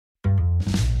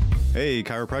Hey,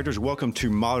 chiropractors, welcome to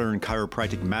Modern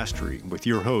Chiropractic Mastery with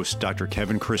your host, Dr.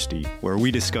 Kevin Christie, where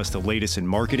we discuss the latest in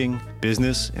marketing,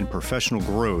 business, and professional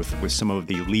growth with some of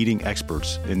the leading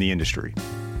experts in the industry.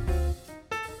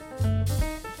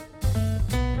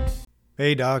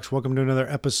 Hey, docs, welcome to another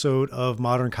episode of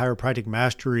Modern Chiropractic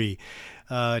Mastery.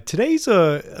 Today's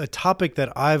a topic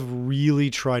that I've really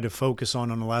tried to focus on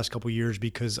the last couple of years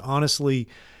because honestly,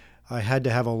 I had to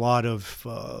have a lot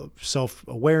of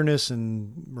self-awareness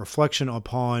and reflection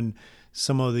upon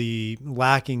some of the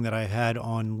lacking that I had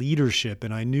on leadership.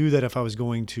 And I knew that if I was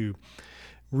going to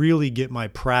really get my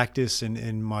practice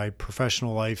and my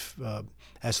professional life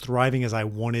as thriving as I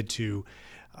wanted to,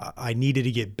 I needed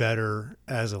to get better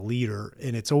as a leader.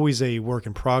 And it's always a work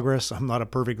in progress. I'm not a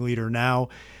perfect leader now.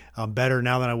 I'm better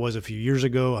now than I was a few years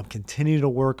ago. I'm continuing to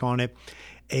work on it.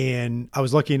 And I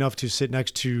was lucky enough to sit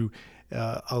next to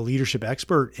a leadership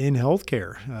expert in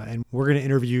healthcare. And we're going to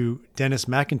interview Dennis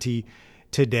McIntee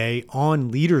today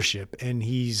on leadership. And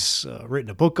he's written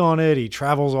a book on it. He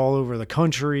travels all over the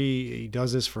country. He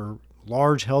does this for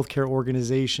large healthcare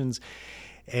organizations.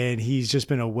 And he's just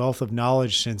been a wealth of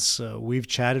knowledge since we've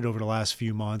chatted over the last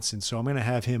few months. And so I'm going to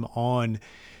have him on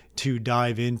to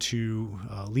dive into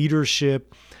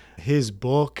leadership, his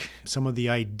book, some of the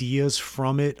ideas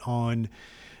from it on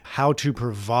how to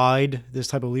provide this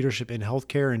type of leadership in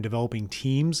healthcare and developing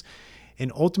teams, and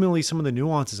ultimately some of the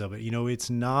nuances of it. You know, it's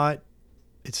not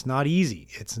easy.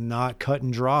 It's not cut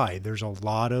and dry. There's a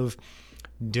lot of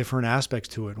different aspects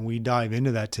to it. And we dive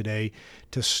into that today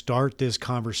to start this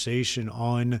conversation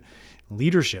on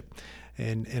leadership.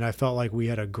 And I felt like we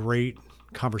had a great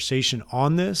conversation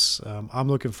on this. I'm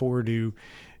looking forward to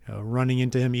running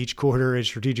into him each quarter as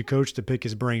strategic coach to pick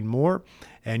his brain more.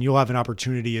 And you'll have an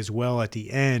opportunity as well at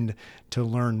the end to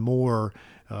learn more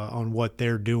on what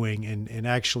they're doing and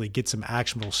actually get some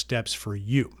actionable steps for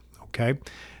you. Okay.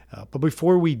 But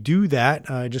before we do that,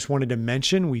 I just wanted to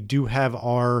mention we do have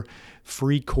our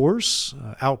free course,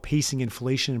 Outpacing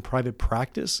Inflation in Private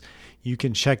Practice. You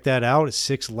can check that out. It's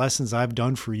 6 lessons I've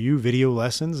done for you, video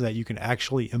lessons that you can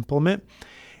actually implement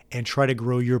and try to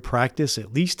grow your practice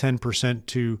at least 10%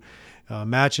 to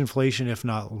match inflation, if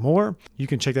not more. You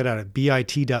can check that out at bit.ly/MCM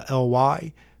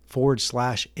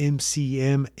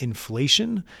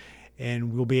inflation,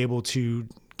 and we'll be able to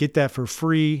get that for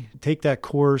free. Take that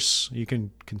course. You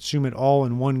can consume it all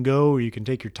in one go, or you can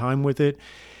take your time with it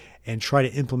and try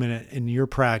to implement it in your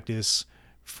practice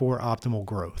for optimal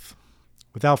growth.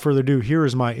 Without further ado, here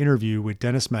is my interview with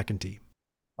Dennis McIntee.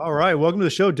 All right. Welcome to the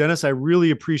show, Dennis. I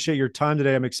really appreciate your time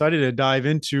today. I'm excited to dive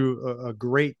into a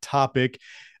great topic.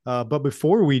 But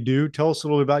before we do, tell us a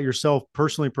little bit about yourself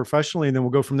personally, professionally, and then we'll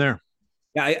go from there.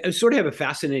 Yeah, I sort of have a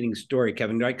fascinating story,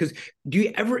 Kevin, right? Because do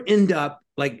you ever end up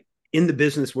like in the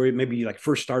business where maybe you like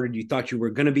first started, you thought you were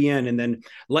going to be in, and then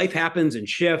life happens and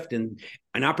shift and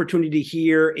an opportunity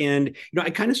here. And, I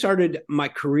kind of started my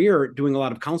career doing a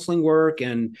lot of counseling work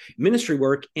and ministry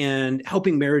work and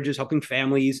helping marriages, helping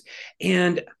families.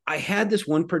 And I had this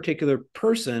one particular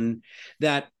person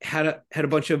that had a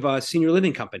bunch of senior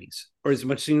living companies, or as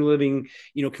much senior living,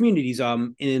 communities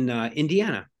in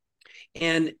Indiana.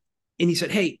 And he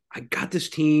said, "Hey, I got this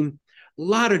team, a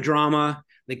lot of drama.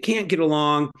 They can't get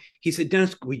along." He said,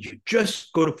 "Dennis, would you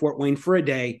just go to Fort Wayne for a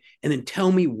day and then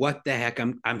tell me what the heck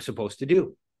I'm supposed to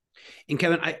do?" And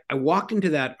Kevin, I walked into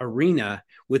that arena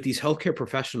with these healthcare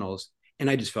professionals and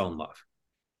I just fell in love,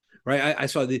 right? I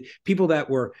saw the people that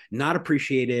were not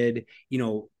appreciated,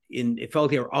 it felt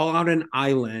like they were all out on an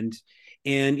island.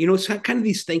 And, it's kind of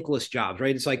these thankless jobs,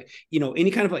 right? It's like,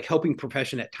 any kind of like helping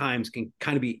profession at times can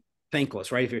kind of be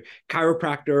thankless, right? If you're a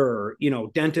chiropractor or,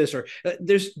 dentist, or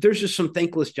there's just some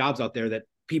thankless jobs out there that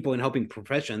people in helping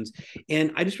professions.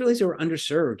 And I just realized they were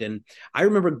underserved. And I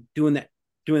remember doing that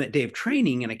day of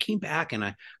training, and I came back and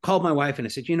I called my wife and I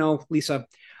said, "Lisa,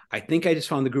 I think I just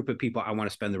found the group of people I want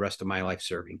to spend the rest of my life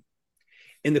serving."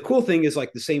 And the cool thing is,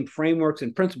 like, the same frameworks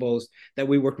and principles that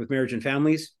we work with marriage and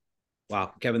families.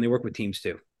 Wow, Kevin, they work with teams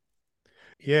too.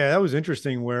 Yeah, that was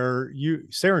interesting where you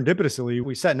serendipitously,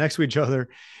 we sat next to each other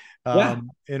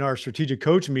in our strategic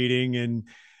coach meeting, and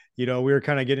we were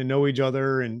kind of getting to know each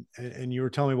other, and you were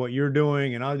telling me what you're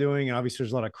doing and I'm doing, and obviously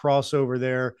there's a lot of crossover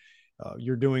there.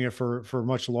 You're doing it for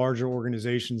much larger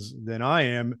organizations than I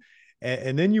am,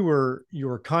 and then you were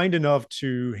kind enough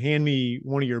to hand me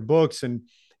one of your books, and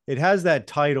it has that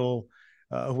title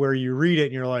where you read it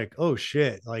and you're like, "Oh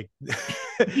shit!" Like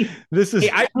this is.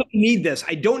 Hey, I really need this.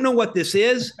 I don't know what this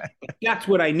is, but that's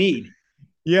what I need.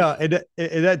 Yeah, and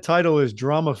that title is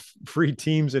Drama-Free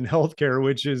Teams in Healthcare,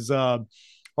 which is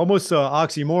almost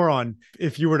oxymoron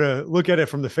if you were to look at it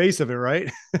from the face of it,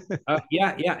 right?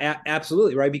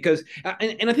 Absolutely, right. Because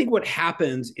and I think what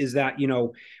happens is that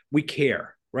we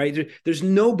care, right? There's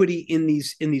nobody in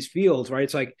these fields, right?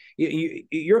 It's like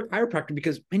you're a chiropractor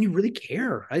because man, you really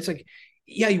care. Right? It's like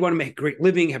yeah, you want to make a great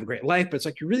living, have a great life, but it's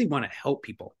like you really want to help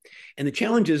people. And the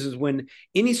challenge is when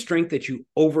any strength that you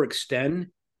overextend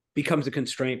becomes a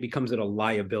constraint, becomes it a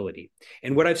liability.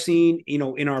 And what I've seen,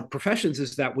 in our professions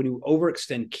is that when you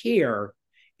overextend care,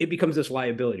 it becomes this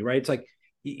liability, right? It's like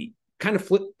kind of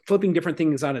flipping different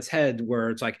things on its head where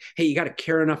it's like, hey, you got to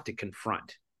care enough to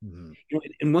confront. Mm-hmm.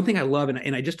 And one thing I love,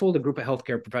 and I just told a group of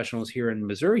healthcare professionals here in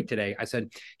Missouri today, I said,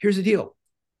 here's the deal.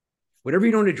 Whatever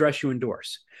you don't address, you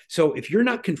endorse. So if you're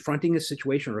not confronting a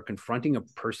situation or confronting a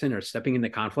person or stepping into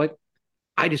conflict,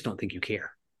 I just don't think you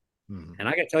care. Mm-hmm. And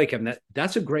I got to tell you, Kevin,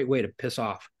 that's a great way to piss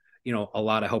off, a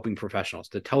lot of helping professionals,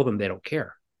 to tell them they don't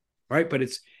care, right? But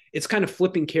it's kind of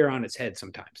flipping care on its head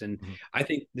sometimes. And mm-hmm. I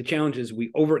think the challenge is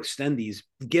we overextend these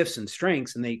gifts and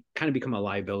strengths and they kind of become a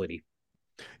liability.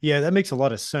 Yeah, that makes a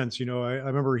lot of sense. I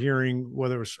remember hearing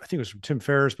whether I think it was from Tim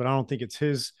Ferriss, but I don't think it's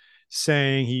his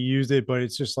saying, he used it, but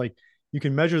it's just like you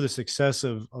can measure the success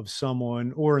of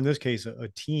someone, or in this case, a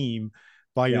team,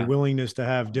 by your willingness to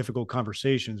have difficult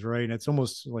conversations, right? And it's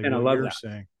almost like what you're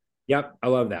saying. Yep, I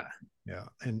love that. Yeah,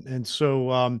 and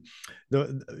so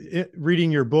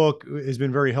reading your book has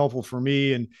been very helpful for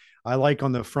me, and I like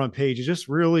on the front page, it just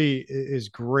really is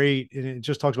great, and it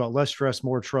just talks about less stress,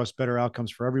 more trust, better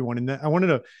outcomes for everyone. And I wanted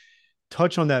to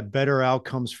touch on that better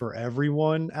outcomes for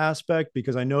everyone aspect,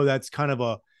 because I know that's kind of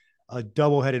a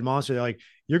double-headed monster. Like,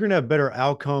 you're going to have better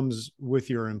outcomes with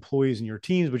your employees and your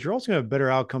teams, but you're also going to have better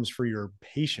outcomes for your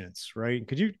patients, right?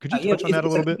 Could you touch on that a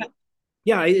little bit?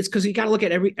 Yeah, it's because you got to look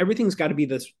at everything's got to be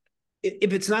this.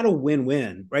 If it's not a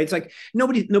win-win, right? It's like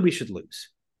nobody should lose.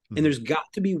 Mm-hmm. And there's got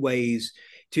to be ways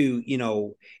to,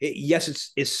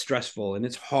 yes, it's stressful and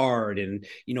it's hard, and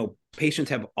patients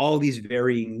have all these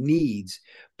varying needs.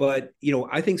 But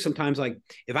I think sometimes, like,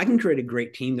 if I can create a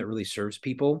great team that really serves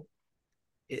people,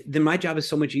 then my job is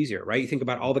so much easier, right? You think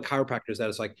about all the chiropractors that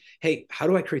it's like, hey, how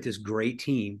do I create this great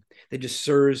team that just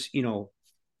serves,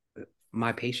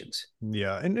 my patients?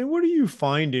 Yeah. And what are you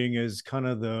finding as kind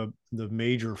of the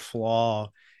major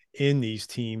flaw in these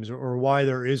teams, or why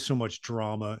there is so much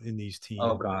drama in these teams?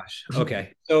 Oh gosh.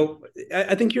 Okay. So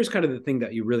I think here's kind of the thing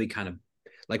that you really kind of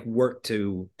like work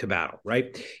to battle,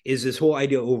 right? Is this whole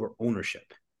idea over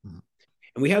ownership. Mm-hmm.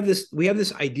 And we have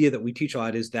this idea that we teach a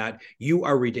lot, is that you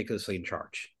are ridiculously in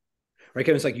charge, right?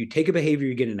 It's like you take a behavior,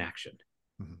 you get an action,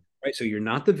 mm-hmm. right? So you're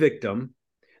not the victim.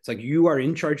 It's like you are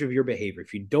in charge of your behavior.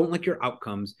 If you don't like your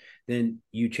outcomes, then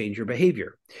you change your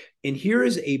behavior. And here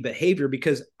is a behavior,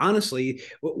 because honestly,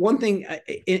 one thing,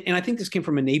 and I think this came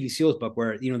from a Navy SEALs book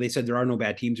where, they said there are no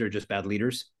bad teams, there are just bad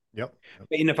leaders. Yep.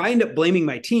 And if I end up blaming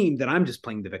my team, then I'm just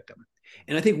playing the victim.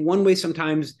 And I think one way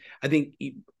sometimes, I think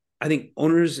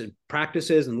owners and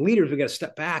practices and leaders, we got to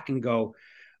step back and go,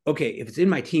 okay, if it's in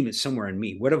my team, it's somewhere in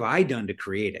me. What have I done to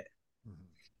create it?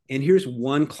 Mm-hmm. And here's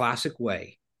one classic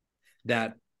way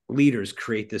that leaders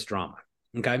create this drama.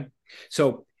 Okay.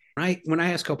 So when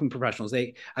I ask helping professionals,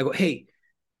 I go, hey,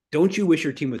 don't you wish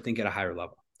your team would think at a higher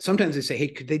level? Sometimes they say, hey,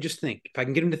 could they just think? If I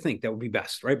can get them to think, that would be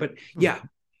best. Right. But yeah.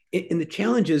 And the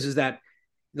challenge is that,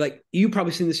 like, you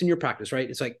probably seen this in your practice, right?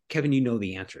 It's like, Kevin,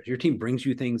 the answers. Your team brings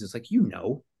you things. It's like,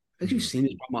 because you've seen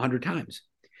this problem 100 times.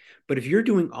 But if you're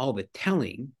doing all the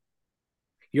telling,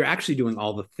 you're actually doing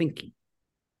all the thinking.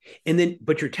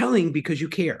 But you're telling because you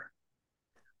care.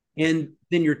 And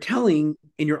then you're telling,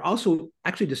 and you're also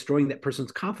actually destroying that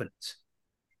person's confidence,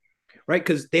 right?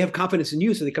 Because they have confidence in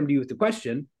you, so they come to you with the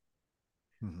question,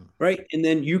 mm-hmm. right? And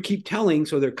then you keep telling,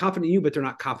 so they're confident in you, but they're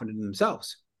not confident in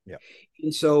themselves. Yeah.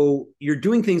 And so you're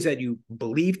doing things that you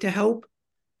believe to help,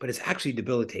 but it's actually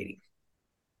debilitating.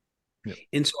 Yeah.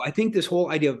 And so I think this whole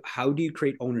idea of how do you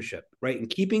create ownership, right? And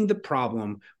keeping the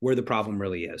problem where the problem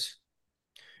really is.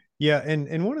 Yeah,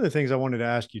 and one of the things I wanted to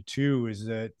ask you too is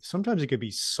that sometimes it could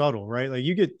be subtle, right? Like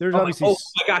there's obviously. Oh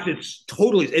my gosh,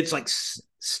 it's like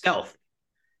stealth.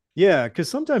 Yeah, because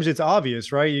sometimes it's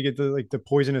obvious, right? You get the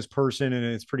poisonous person, and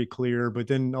it's pretty clear, but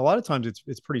then a lot of times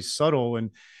it's pretty subtle.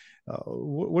 And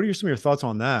what are some of your thoughts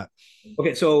on that?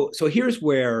 Okay, so here's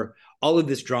where all of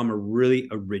this drama really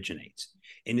originates,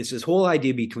 and it's this whole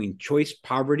idea between choice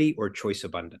poverty or choice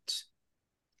abundance.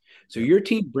 So your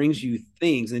team brings you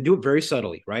things, and they do it very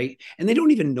subtly, right? And they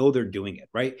don't even know they're doing it,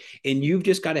 right? And you've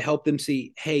just got to help them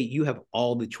see, hey, you have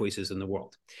all the choices in the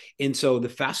world. And so the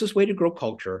fastest way to grow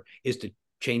culture is to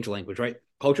change language, right?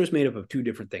 Culture is made up of two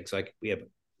different things. Like, we have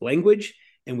language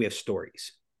and we have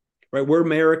stories. right? We're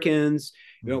Americans,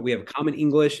 Mhm. we have common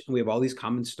English and we have all these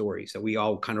common stories that we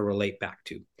all kind of relate back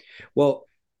to. Well,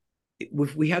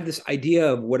 we have this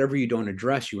idea of whatever you don't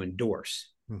address, you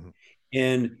endorse. Mhm.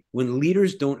 And when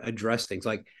leaders don't address things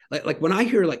like when I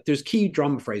hear like there's key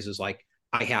drama phrases like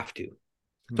I have to,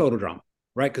 Mhm. total drama,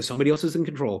 right? Because somebody else is in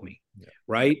control of me, Yeah.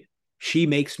 right? She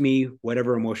makes me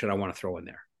whatever emotion I want to throw in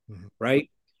there, Mhm. right?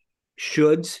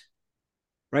 Shoulds,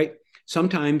 right?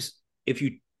 Sometimes if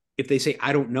you if they say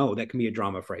I don't know, that can be a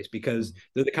drama phrase because Mhm.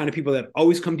 they're the kind of people that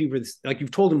always come to you for this, like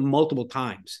you've told them multiple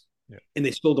times Yeah. and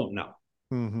they still don't know.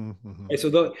 Mhm. Mhm. Right?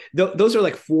 So those are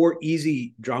like four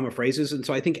easy drama phrases. And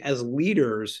so I think as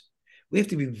leaders, we have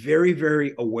to be very,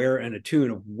 very aware and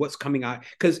attuned of what's coming out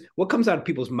because what comes out of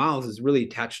people's mouths is really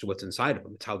attached to what's inside of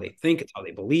them. It's how they think, it's how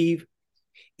they believe.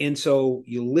 And so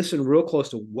you listen real close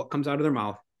to what comes out of their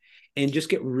mouth and just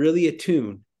get really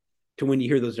attuned to when you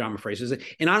hear those drama phrases.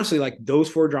 And honestly, like those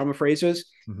four drama phrases,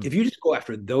 Mhm. if you just go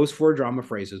after those four drama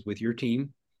phrases with your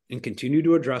team and continue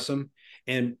to address them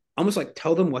and almost like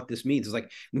tell them what this means. It's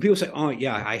like when people say, oh,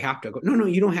 yeah, I have to I go, no,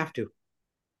 you don't have to.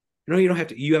 No, you don't have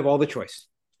to. You have all the choice.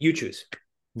 You choose.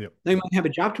 Yep. Now you might have a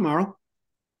job tomorrow,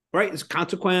 right? There's a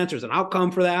consequence, there's an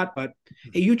outcome for that, but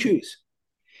hey, Mhm. you choose.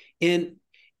 And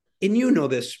and you know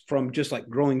this from just like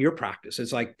growing your practice.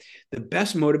 It's like the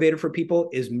best motivator for people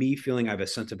is me feeling I have a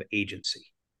sense of agency,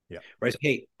 Yeah. right?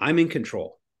 Hey, I'm in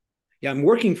control. Yeah, I'm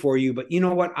working for you, but you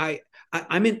know what? I'm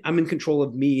in control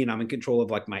of me and I'm in control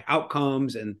of like my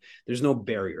outcomes and there's no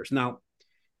barriers. Now,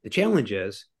 the challenge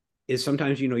is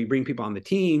sometimes you bring people on the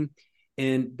team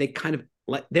and they kind of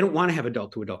like they don't want to have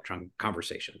adult to adult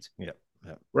conversations. Yep.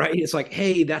 Yep. Right. It's like,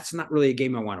 hey, that's not really a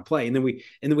game I want to play. And then we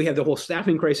have the whole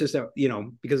staffing crisis that,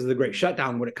 because of the great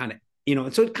shutdown, what it kind of,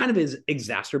 and so it kind of is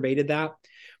exacerbated that.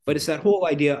 But it's Mhm. that whole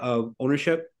idea of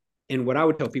ownership. And what I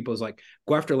would tell people is like,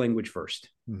 go after language first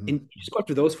Mhm. and just go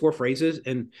after those four phrases.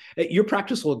 And your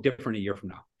practice will look different a year from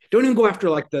now. Don't even go after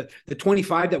like the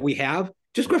 25 that we have.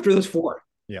 Just go Yep. after those four.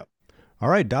 Yep. All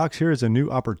right, Docs, here is a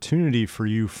new opportunity for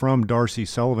you from Darcy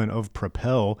Sullivan of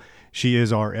Propel. She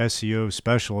is our SEO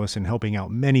specialist in helping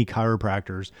out many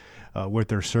chiropractors with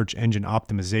their search engine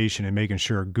optimization and making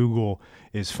sure Google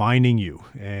is finding you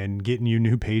and getting you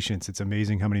new patients. It's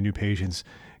amazing how many new patients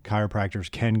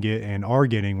chiropractors can get and are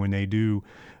getting when they do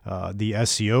the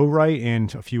SEO right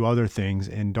and a few other things.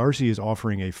 And Darcy is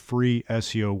offering a free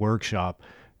SEO workshop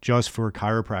just for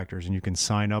chiropractors, and you can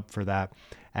sign up for that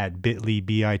at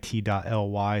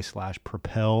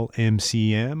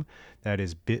bit.ly/propelmcm. That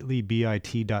is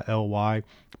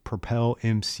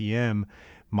bit.ly/propelmcm,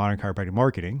 modern chiropractic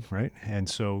marketing, right? And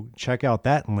so check out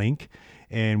that link.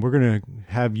 And we're going to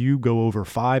have you go over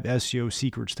 5 SEO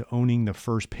secrets to owning the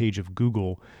first page of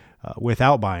Google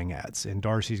without buying ads. And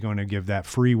Darcy's going to give that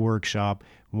free workshop,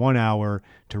 1 hour,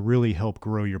 to really help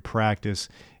grow your practice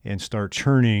and start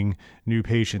churning new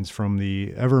patients from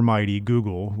the ever mighty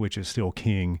Google, which is still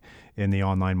king in the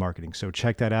online marketing. So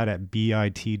check that out at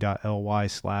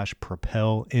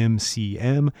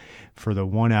bit.ly/propelmcm for the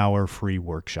 1 hour free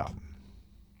workshop.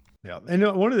 Yeah, and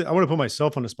I want to put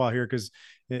myself on the spot here because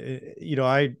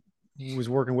I was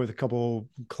working with a couple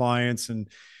clients and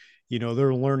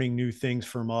they're learning new things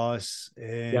from us.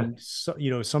 Yeah. And so,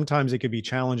 sometimes it could be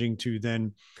challenging to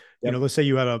then, Yep. let's say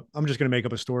I'm just going to make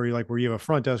up a story like where you have a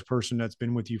front desk person that's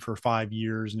been with you for 5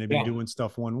 years and they've been Yeah. doing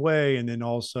stuff one way. And then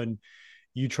all of a sudden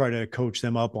you try to coach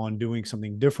them up on doing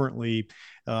something differently.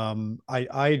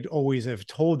 I always have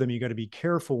told them, you got to be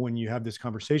careful when you have this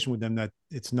conversation with them, that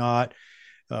it's not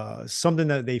something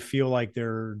that they feel like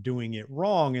they're doing it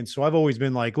wrong. And so I've always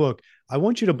been like, look, I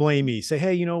want you to blame me. Say,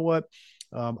 hey, you know what?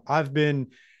 I've been,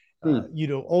 Hmm.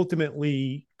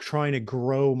 ultimately trying to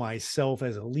grow myself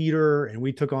as a leader. And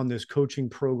we took on this coaching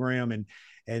program and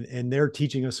they're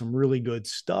teaching us some really good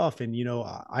stuff. And,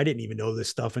 I didn't even know this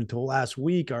stuff until last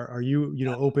week. Are you,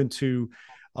 open to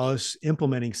us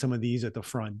implementing some of these at the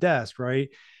front desk? Right.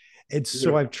 And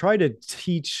so I've tried to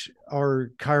teach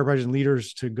our chiropractic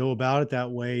leaders to go about it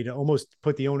that way, to almost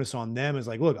put the onus on them as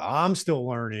like, look, I'm still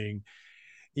learning,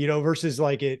 versus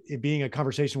like it being a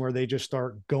conversation where they just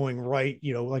start going right,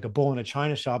 like a bull in a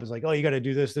china shop is like, oh, you got to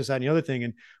do this, that, and the other thing.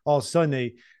 And all of a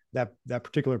sudden that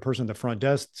particular person at the front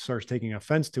desk starts taking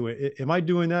offense to it. Am I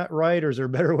doing that right? Or is there a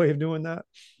better way of doing that?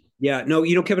 Yeah, no,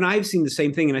 Kevin, I've seen the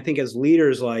same thing, and I think as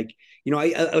leaders, like,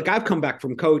 I've come back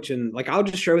from coach, and like I'll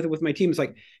just share with my team. It's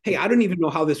like, hey, I don't even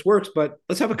know how this works, but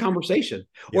let's have a conversation.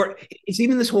 Yeah. Or it's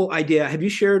even this whole idea. Have you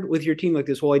shared with your team like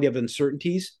this whole idea of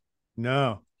uncertainties?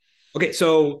 No. Okay,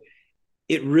 so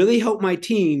it really helped my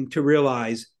team to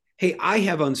realize, hey, I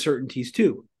have uncertainties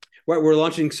too. right, we're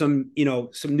launching some,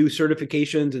 some new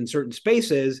certifications in certain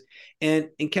spaces. And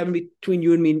Kevin, between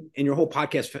you and me and your whole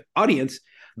podcast audience,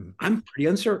 Mhm. I'm pretty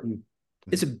uncertain.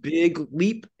 It's a Mhm. big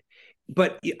leap,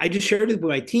 but I just shared it with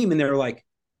my team and they're like,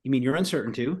 you mean you're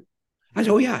uncertain too? I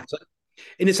said, oh yeah.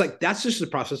 And it's like, that's just the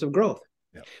process of growth.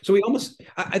 Yeah. So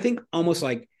I think almost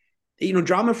like,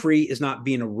 drama free is not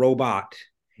being a robot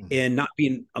Mhm. and not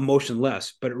being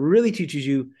emotionless, but it really teaches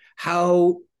you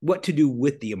what to do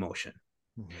with the emotion,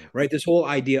 Mhm. right? This whole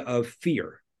idea of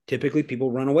fear. Typically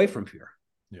people run away from fear,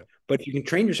 Yeah. but if you can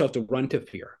train yourself to run to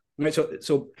fear, right?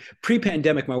 So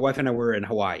pre-pandemic, my wife and I were in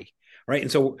Hawaii, right?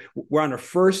 And so we're on our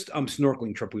first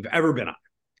snorkeling trip we've ever been on.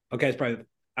 Okay. It's probably,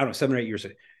 I don't know, 7 or 8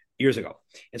 years ago.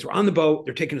 And so we're on the boat.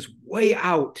 They're taking us way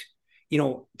out,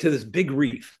 to this big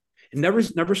reef. And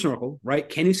never snorkel, right?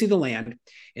 Can you see the land?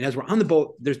 And as we're on the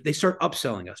boat, they start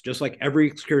upselling us, just like every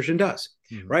excursion does,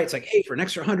 Mhm. right? It's like, hey, for an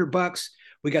extra $100,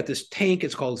 we got this tank.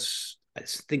 It's called, I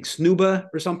think, Snuba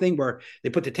or something, where they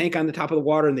put the tank on the top of the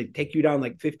water and they take you down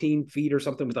like 15 feet or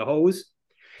something with a hose.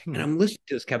 And Hmm. I'm listening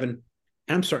to this, Kevin,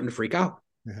 and I'm starting to freak out.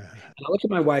 Yeah. And I look at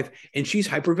my wife, and she's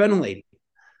hyperventilating.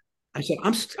 I said,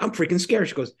 I'm freaking scared.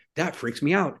 She goes, that freaks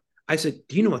me out. I said,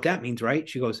 do you know what that means, right?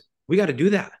 She goes, we got to do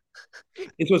that.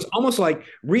 And so it's almost like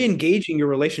re-engaging your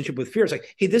relationship with fear. It's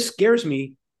like, hey, this scares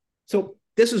me. So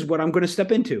this is what I'm going to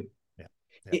step into. Yeah.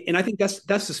 Yeah. And I think that's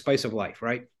the spice of life,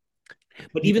 right?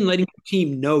 But Yeah. even letting your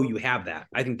team know you have that,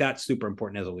 I think that's super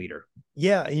important as a leader.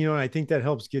 Yeah, and I think that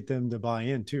helps get them to buy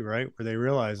in too, right? Where they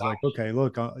realize, like, okay,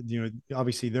 look,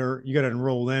 obviously you got to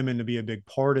enroll them in to be a big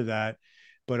part of that,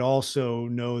 but also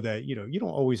know that you don't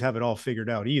always have it all figured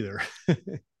out either.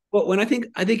 Well, I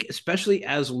think especially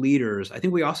as leaders, I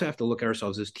think we also have to look at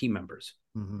ourselves as team members,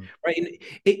 Hmm. right?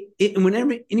 And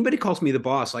whenever anybody calls me the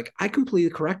boss, like I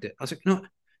completely correct it. I was like, no,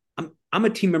 I'm a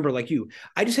team member like you.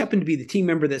 I just happen to be the team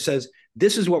member that says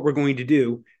this is what we're going to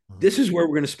do. Hmm. This is where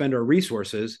we're going to spend our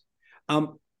resources.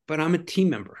 But I'm a team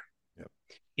member, Yep.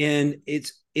 and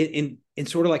it's in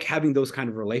sort of like having those kind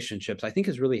of relationships. I think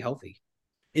is really healthy,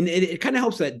 and it kind of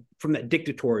helps that from that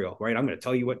dictatorial, right? I'm going to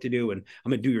tell you what to do, and I'm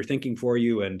going to do your thinking for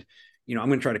you, and I'm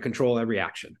going to try to control every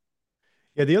action.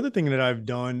 Yeah, the other thing that I've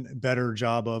done a better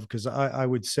job of, because I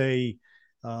would say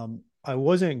I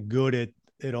wasn't good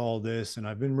at all this, and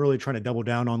I've been really trying to double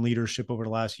down on leadership over the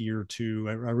last year or two.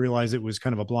 I realized it was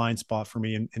kind of a blind spot for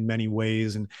me in many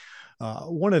ways, and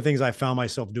one of the things I found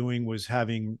myself doing was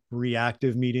having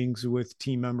reactive meetings with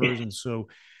team members, and so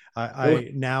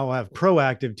I now have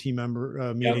proactive team member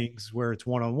Yeah. meetings where it's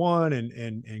one on one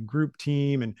and group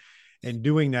team and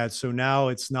doing that. So now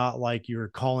it's not like you're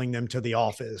calling them to the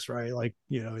office, right? Like,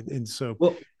 and so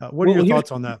Well, what are well, your here's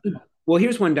thoughts on that?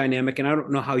 here's one dynamic, and I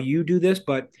don't know how you do this,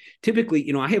 but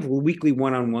typically, I have weekly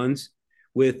one-on-ones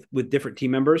with different team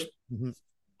members. Mm-hmm.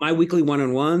 My weekly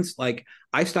one-on-ones, like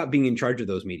I stopped being in charge of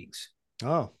those meetings,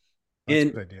 Oh, that's a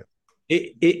and good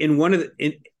idea. in one of the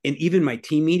in even my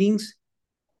team meetings,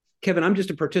 Kevin, I'm just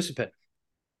a participant.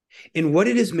 And what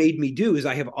it has made me do is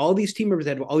I have all these team members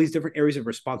that have all these different areas of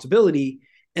responsibility,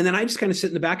 and then I just kind of sit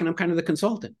in the back and I'm kind of the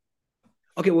consultant.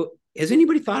 Okay, well, has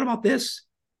anybody thought about this?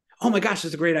 Oh my gosh,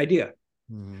 that's a great idea,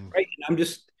 Mm-hmm. right? And I'm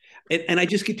just and I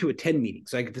just get to attend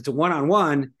meetings. Like if it's a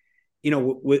one-on-one,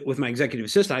 with my executive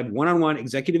assistant, I have one-on-one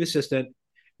executive assistant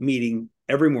meeting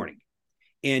every morning,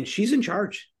 and she's in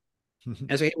charge.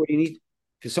 I say, hey, what do you need?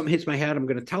 If something hits my head, I'm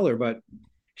going to tell her, but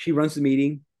she runs the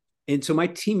meeting. And so my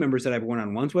team members that I have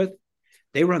one-on-ones with,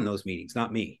 they run those meetings,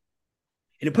 not me.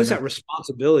 And it I puts got that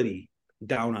responsibility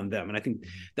down on them. And I think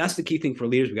that's the key thing for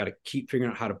leaders. We got to keep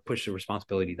figuring out how to push the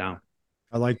responsibility down.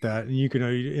 I like that. And you can,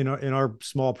 in our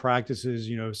small practices,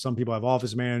 some people have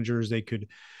office managers, they could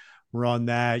run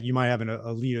that. You might have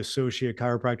a lead associate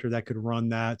chiropractor that could run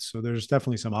that. So there's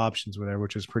definitely some options with there,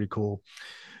 which is pretty cool.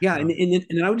 Yeah. And, Um, and,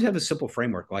 and I would just have a simple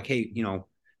framework like, hey,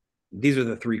 these are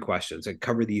the three questions that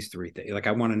cover these three things. Like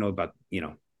I want to know about,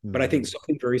 but I think mhm.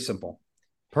 something very simple.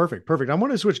 Perfect. Perfect. I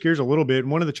want to switch gears a little bit.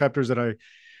 One of the chapters that I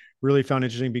really found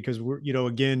interesting because we're,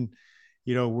 again,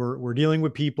 we're dealing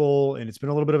with people and it's been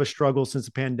a little bit of a struggle since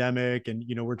the pandemic and,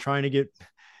 we're trying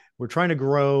to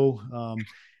grow.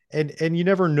 And you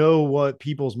never know what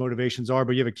people's motivations are,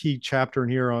 but you have a key chapter in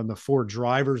here on the four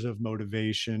drivers of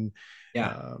motivation.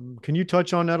 Yeah. Can you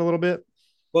touch on that a little bit?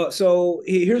 Well, so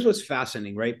here's what's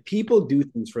fascinating, right? People do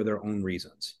things for their own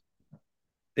reasons.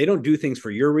 They don't do things for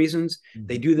your reasons,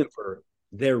 they Mhm. do them for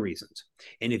their reasons.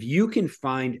 And if you can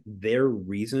find their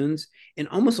reasons and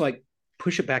almost like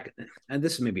push it back, and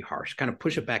this is maybe harsh, kind of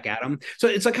push it back at them. So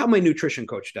it's like how my nutrition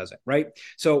coach does it, right?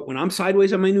 So when I'm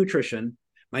sideways on my nutrition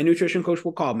coach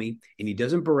will call me and he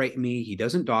doesn't berate me, he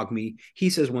doesn't dog me. He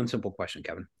says one simple question,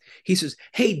 Kevin. He says,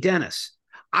 hey, Dennis,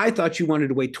 I thought you wanted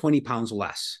to weigh 20 pounds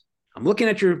less. I'm looking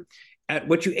at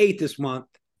what you ate this month.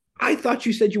 I thought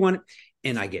you said you wanted,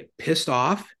 and I get pissed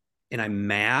off and I'm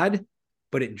mad,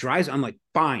 but it drives. I'm like,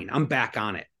 fine, I'm back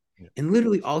on it. Yeah. And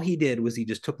literally all he did was he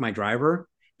just took my driver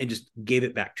and just gave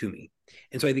it back to me.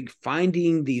 And so I think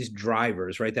finding these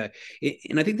drivers, right?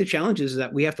 And I think the challenge is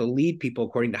that we have to lead people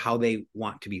according to how they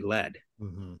want to be led.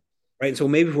 Mm-hmm. Right. And so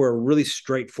maybe if we're a really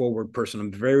straightforward person,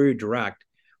 I'm very direct.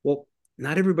 Well,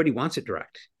 not everybody wants it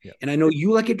direct. Yeah. And I know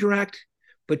you like it direct,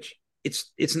 but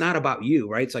it's not about you,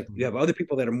 right? It's like you have other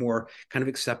people that are more kind of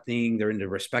accepting, they're into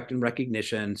respect and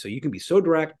recognition. So you can be so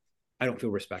direct, I don't feel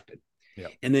respected. Yeah.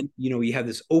 And then, you have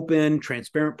this open,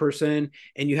 transparent person,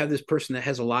 and you have this person that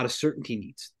has a lot of certainty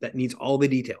needs, that needs all the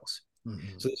details.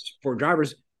 Mm-hmm. So for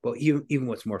drivers, well, even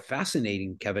what's more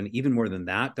fascinating, Kevin, even more than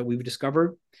that we've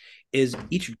discovered, is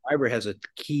each driver has a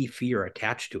key fear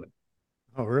attached to it.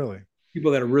 Oh, really?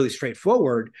 People that are really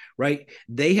straightforward, right?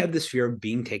 They have this fear of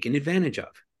being taken advantage of.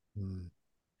 Mm.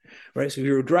 Right. So if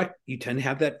you're direct, you tend to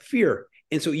have that fear.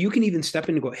 And so you can even step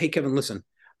in and go, hey, Kevin, listen,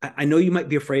 I know you might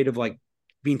be afraid of like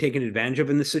being taken advantage of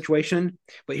in this situation,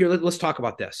 but here, let's talk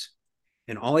about this.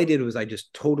 And all I did was I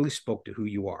just totally spoke to who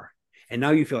you are. And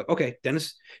now you feel like, okay,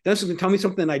 Dennis is going to tell me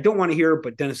something I don't want to hear,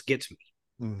 but Dennis gets me.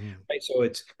 Mm-hmm. Right. So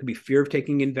it could be fear of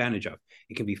taking advantage of.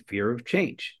 It can be fear of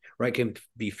change, right? It can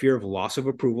be fear of loss of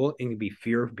approval. It can be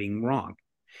fear of being wrong.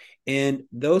 And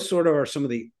those sort of are some of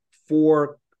the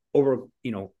four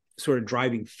sort of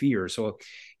driving fears. So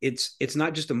it's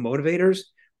not just the motivators,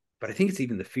 but I think it's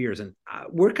even the fears. And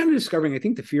we're kind of discovering, I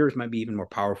think the fears might be even more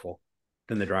powerful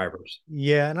than the drivers.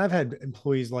 Yeah. And I've had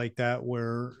employees like that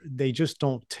where they just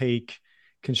don't take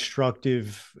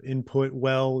constructive input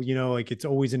well, like it's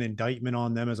always an indictment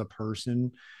on them as a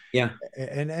person. Yeah.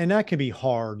 And that can be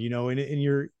hard, and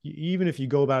you're, even if you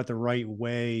go about it the right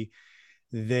way,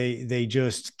 they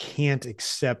just can't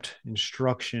accept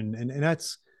instruction. And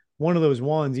that's one of those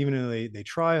ones, even though they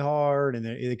try hard and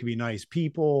they could be nice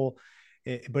people.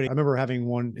 But I remember having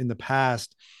one in the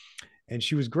past, and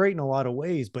she was great in a lot of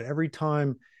ways, but every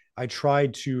time I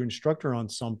tried to instruct her on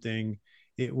something,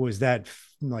 it was that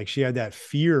like she had that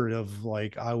fear of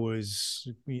like I was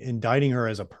indicting her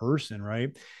as a person,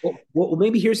 right? Well,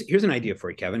 maybe here's an idea for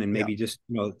you, Kevin, and maybe just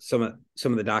some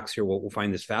of the docs here will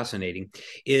find this fascinating.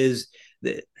 Is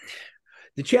the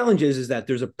challenge is that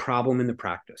there's a problem in the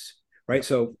practice, right? Yeah.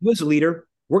 So as a leader,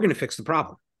 we're going to fix the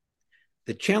problem.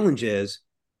 The challenge is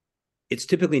it's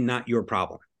typically not your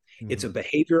problem. Mm-hmm. It's a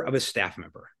behavior of a staff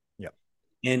member. Yep.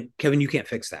 And Kevin, you can't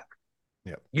fix that.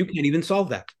 Yep. You can't even solve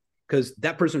that because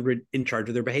that person is in charge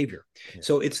of their behavior. Yep.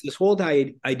 So it's this whole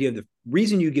idea of the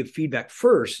reason you give feedback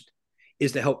first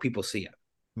is to help people see it.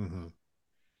 Mm-hmm.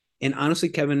 And honestly,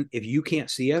 Kevin, if you can't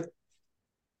see it,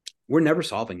 we're never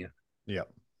solving it. Yeah.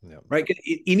 Right. And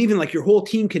even like your whole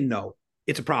team can know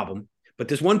it's a problem, but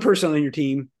this one person on your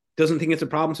team doesn't think it's a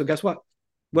problem. So guess what?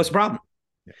 What's the problem?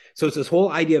 Yeah. So it's this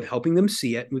whole idea of helping them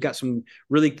see it. We've got some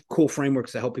really cool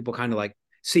frameworks to help people kind of like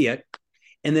see it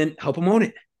and then help them own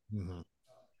it. Mm-hmm.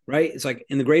 Right. It's like,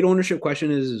 and the great ownership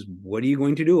question is what are you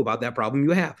going to do about that problem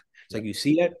you have? It's like you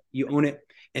see it, you own it.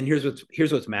 And here's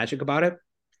what's magic about it.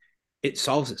 It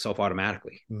solves itself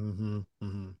automatically. Mm-hmm.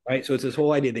 Mm-hmm. Right. So it's this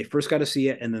whole idea. They first got to see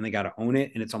it and then they got to own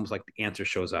it. And it's almost like the answer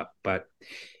shows up, but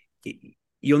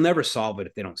you'll never solve it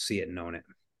if they don't see it and own it.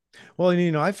 Well,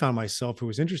 and I found myself, it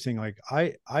was interesting. Like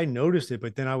I noticed it,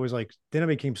 but then I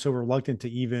became so reluctant to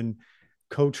even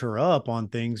coach her up on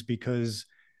things because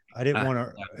I didn't want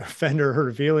to offend her, hurt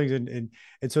her feelings. And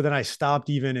so then I stopped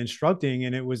even instructing,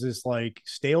 and it was this like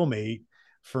stalemate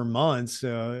for months.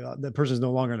 The person's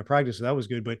no longer in the practice. So that was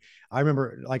good. But I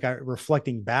remember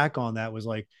reflecting back on that was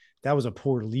like, that was a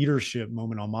poor leadership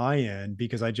moment on my end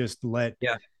because I just let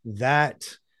that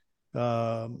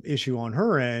issue on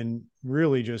her end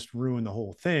really just ruin the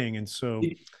whole thing. And so,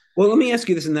 well, let me ask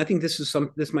you this, and I think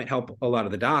this might help a lot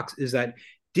of the docs, is that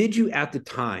did you at the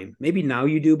time, maybe now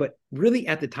you do, but really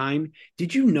at the time,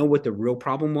 did you know what the real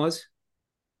problem was?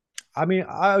 I mean,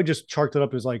 I just chalked it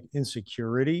up as like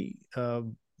insecurity,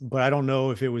 but I don't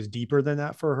know if it was deeper than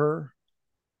that for her.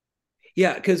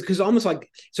 Yeah, because almost like,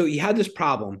 so you had this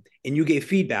problem and you gave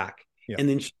feedback and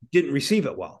then she didn't receive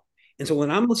it well. And so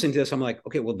when I'm listening to this, I'm like,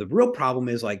 okay, well, the real problem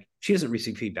is like, she doesn't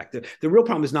receive feedback. The real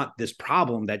problem is not this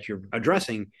problem that you're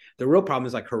addressing. The real problem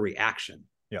is like her reaction.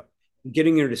 Yeah.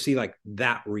 Getting her to see like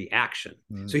that reaction.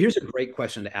 Mm-hmm. So here's a great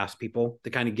question to ask people to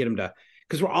kind of get them to,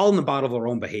 because we're all in the bottle of our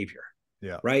own behavior.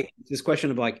 Yeah. Right. This question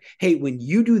of like, hey, when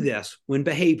you do this, when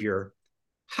behavior,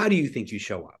 how do you think you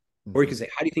show up? Mm-hmm. Or you can say,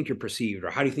 how do you think you're perceived? Or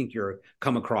how do you think you're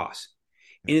come across?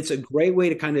 And it's a great way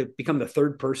to kind of become the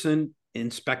third person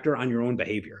inspector on your own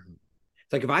behavior.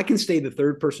 It's like if I can stay the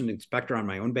third person inspector on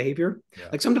my own behavior, Yeah.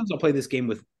 like sometimes I'll play this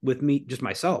game with me, just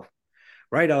myself,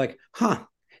 right? I like,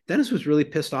 Dennis was really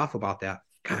pissed off about that.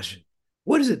 Gosh, Mhm.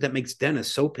 what is it that makes Dennis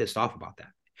so pissed off about that?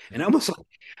 And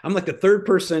I'm like the third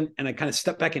person, and I kind of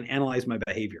step back and analyze my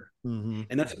behavior. Mhm.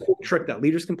 And that's a cool trick that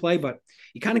leaders can play, but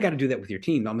you kind of got to do that with your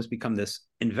team. You almost become this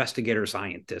investigator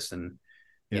scientist, and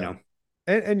you Yeah. know,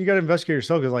 And you got to investigate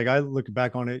yourself because, like, I look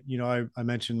back on it, I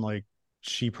mentioned like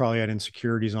she probably had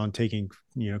insecurities on taking,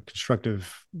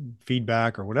 constructive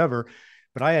feedback or whatever,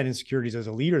 but I had insecurities as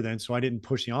a leader then. So I didn't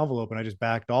push the envelope and I just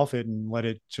backed off it and let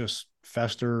it just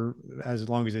fester as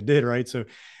long as it did. Right. So,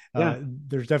 yeah,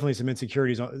 there's definitely some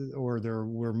insecurities, or there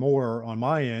were more on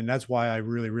my end. That's why I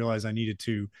really realized I needed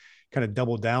to kind of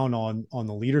double down on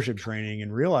the leadership training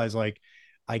and realize like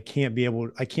I can't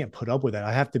put up with that.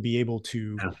 I have to be able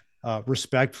to yeah,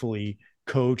 respectfully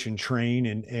coach and train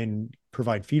and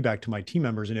provide feedback to my team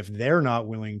members. And if they're not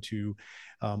willing to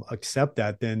accept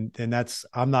that, then that's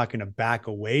I'm not going to back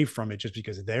away from it just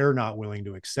because they're not willing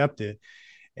to accept it.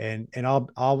 And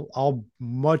I'll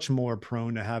much more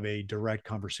prone to have a direct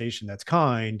conversation that's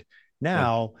kind yeah.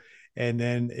 now. And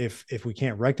then if we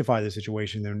can't rectify the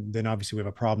situation, then obviously we have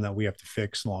a problem that we have to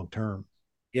fix long term.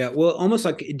 Yeah, well, almost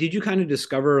like, did you kind of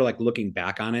discover, like looking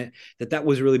back on it, that that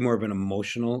was really more of an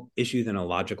emotional issue than a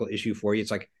logical issue for you?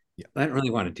 It's like, Yeah. I don't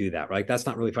really want to do that, right? That's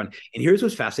not really fun. And here's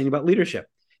what's fascinating about leadership.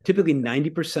 Typically,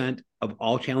 90% of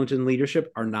all challenges in leadership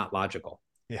are not logical.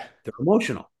 Yeah. They're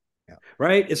emotional, Yeah.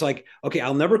 right? It's like, okay,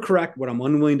 I'll never correct what I'm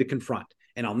unwilling to confront,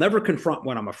 and I'll never confront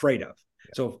what I'm afraid of.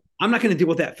 Yeah. So if I'm not going to deal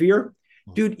with that fear,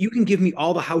 Mhm. dude, you can give me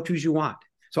all the how-tos you want.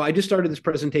 So I just started this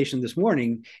presentation this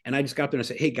morning, and I just got there and I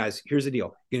said, hey guys, here's the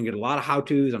deal. You're gonna get a lot of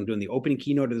how-tos. I'm doing the opening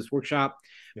keynote of this workshop.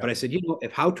 Yeah. But I said,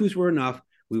 if how-tos were enough,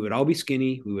 we would all be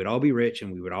skinny, we would all be rich,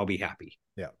 and we would all be happy.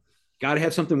 Yeah. Got to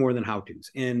have something more than how-tos.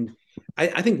 And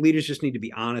I think leaders just need to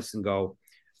be honest and go,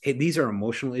 hey, these are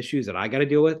emotional issues that I got to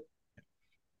deal with,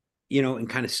 and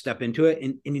kind of step into it.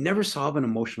 And you never solve an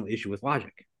emotional issue with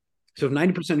logic. So if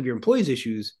 90% of your employees'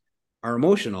 issues are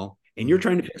emotional and you're Mhm.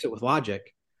 trying to fix it with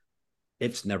logic,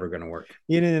 it's never going to work.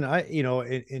 And I,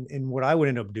 in what I would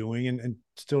end up doing, and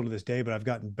still to this day, but I've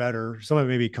gotten better. Some of it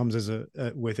maybe comes as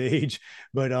with age,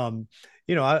 but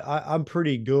I'm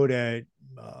pretty good at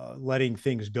letting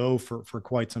things go for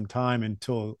quite some time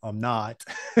until I'm not,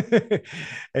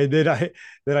 and then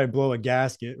I blow a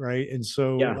gasket, right? And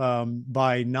so Yeah.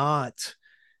 by not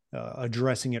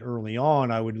addressing it early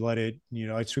on, I would let it,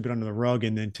 I'd sweep it under the rug,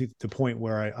 and then to the point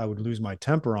where I would lose my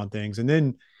temper on things, and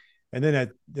then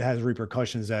that has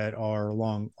repercussions that are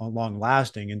long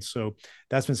lasting. And so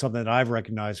that's been something that I've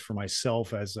recognized for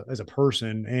myself as a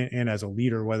person and as a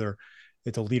leader, whether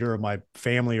it's a leader of my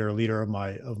family or a leader of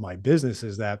my business,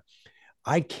 is that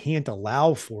I can't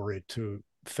allow for it to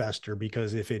fester,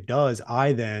 because if it does,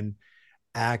 I then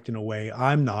act in a way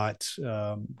I'm not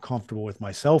comfortable with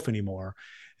myself anymore,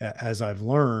 as I've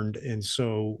learned. And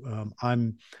so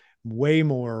I'm way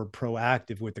more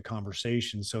proactive with the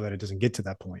conversation so that it doesn't get to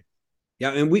that point.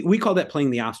 Yeah. And we call that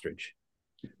playing the ostrich,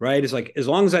 right? It's like, as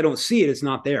long as I don't see it, it's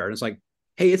not there. And it's like,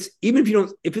 hey, it's even if you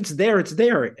don't, if it's there, it's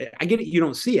there. I get it. You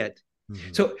don't see it.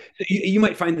 Mm-hmm. So you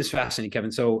might find this fascinating,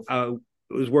 Kevin. So I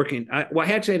was working. I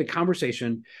actually had a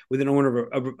conversation with an owner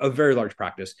of a very large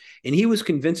practice, and he was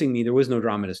convincing me there was no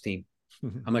drama in his team.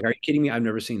 I'm like, are you kidding me? I've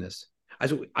never seen this. I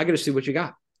said, I got to see what you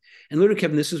got. And literally,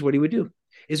 Kevin, this is what he would do: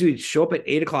 is he would show up at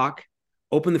 8 o'clock,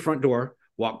 open the front door,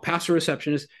 walk past the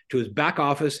receptionist to his back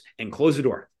office, and close the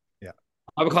door. Yeah.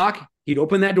 5 o'clock, he'd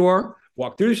open that door,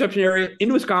 walk through the reception area,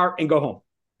 into his car, and go home.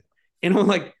 And I'm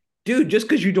like, dude, just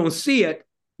because you don't see it,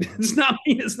 Mm-hmm. it's not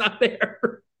mean it's not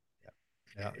there.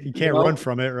 Yeah, you You can't run know?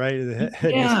 from it, right? The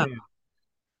head in the Yeah.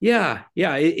 sand.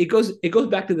 Yeah. It goes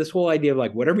back to this whole idea of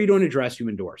like, whatever you don't address, you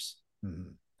endorse.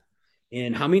 Mhm.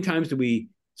 And how many times do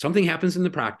something happens in the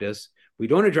practice, we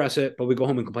don't address it, but we go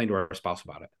home and complain to our spouse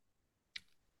about it.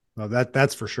 Well,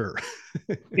 that's for sure.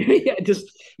 Yeah, just,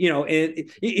 and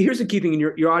here's the key thing, and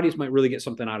your audience might really get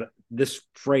something out of this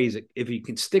phrase. If you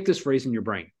can stick this phrase in your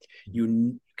brain,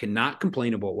 you cannot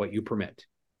complain about what you permit.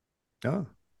 Oh,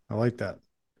 I like that.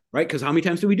 Right? Because how many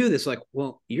times do we do this? Like,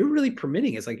 well, you're really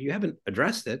permitting. It's like you haven't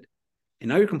addressed it, and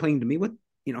now you're complaining to me. What,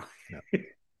 you know? Yeah.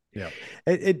 Yeah.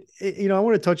 I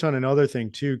want to touch on another thing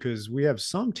too, because we have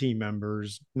some team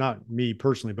members, not me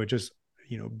personally, but just,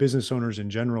 business owners in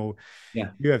general. Yeah.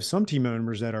 You have some team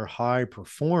members that are high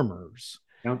performers,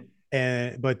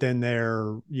 Yeah. but then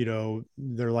they're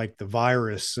like the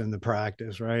virus in the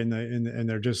practice, right? And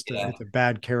they're just, Yeah. it's a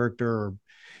bad character, or,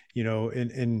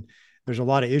 and there's a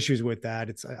lot of issues with that.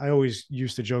 I always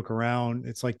used to joke around.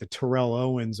 It's like the Terrell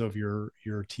Owens of your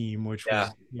team, which Yeah,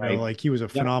 was, right. like he was a Yeah,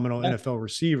 phenomenal yeah. NFL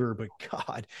receiver, but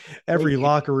God, Great every kid.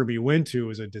 locker room he went to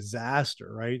was a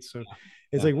disaster, right? So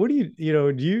it's Yeah. like, what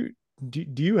do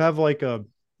do you have like a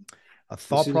This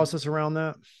thought is process around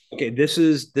that? okay. This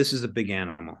is a big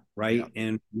animal, Yeah. right?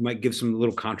 And we might give some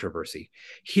little controversy.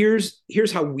 Here's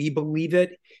how we believe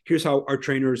it. Here's how our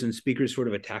trainers and speakers sort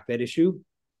of attack that issue: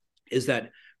 is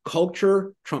that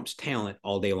culture trumps talent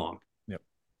all day long. Yep.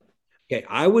 Okay,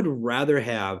 I would rather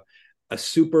have a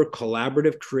super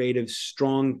collaborative, creative,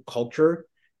 strong culture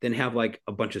than have like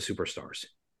a bunch of superstars.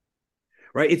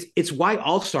 Right? It's why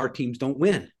all-star teams don't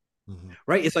win. Mm-hmm.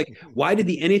 Right? It's like, why did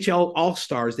the NHL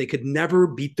all-stars, they could never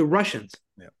beat the Russians?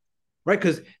 Yep. Right?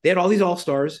 Because they had all these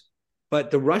all-stars, but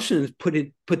the Russians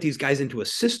put these guys into a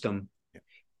system, Yep.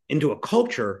 into a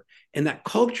culture, and that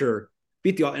culture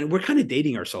beat the all. And we're kind of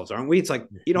dating ourselves, aren't we? It's like,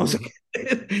 it's Mm-hmm.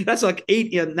 like, that's like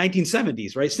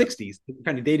 1970s, right? 60s. We're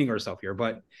kind of dating ourselves here,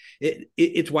 but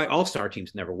it's why all-star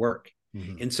teams never work.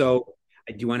 Mm-hmm. And so,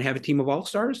 do you want to have a team of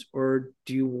all-stars, or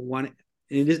do you want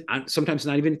it is sometimes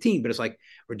not even a team, but it's like,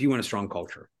 or do you want a strong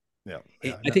culture? Yeah. I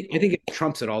Yeah. No, think it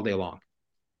trumps it all day long.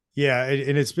 yeah,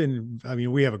 and it's been. I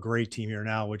mean, we have a great team here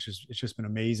now, which is it's just been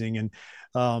amazing. And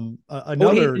Oh, hey,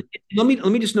 another, let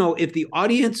me just know if the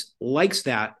audience likes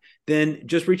that, then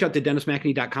just reach out to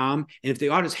dennismcintee.com. And if the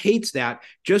audience hates that,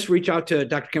 just reach out to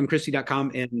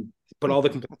drkevinchristey.com and put all the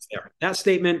complaints there. That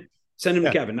statement, send them to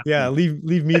yeah, Kevin, not yeah, me.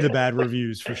 leave me the bad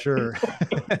reviews for sure.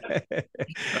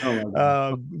 Oh my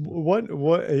God.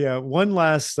 What yeah, one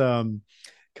last kind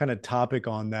of topic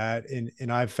on that,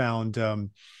 and I've found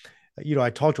I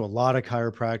talked to a lot of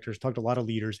chiropractors, talked to a lot of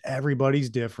leaders. Everybody's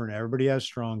different. Everybody has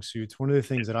strong suits. One of the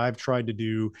things that I've tried to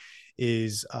do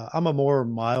is I'm a more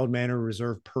mild mannered,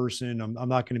 reserved person. I'm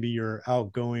not going to be your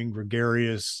outgoing,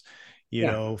 gregarious,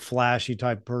 Yeah. flashy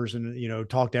type person,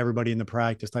 talk to everybody in the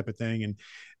practice type of thing.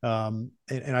 And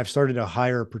I've started to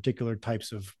hire particular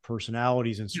types of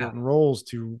personalities in Yeah. certain roles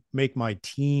to make my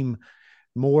team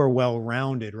more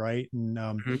well-rounded. Right. And,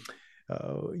 Mhm.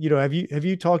 have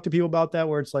you talked to people about that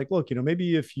where it's like, look,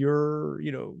 maybe if you're,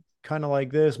 kind of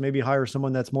like this, maybe hire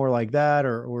someone that's more like that,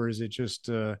 or is it just,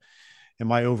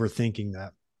 am I overthinking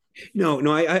that? No,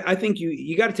 I think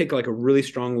you got to take like a really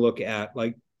strong look at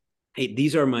like, hey,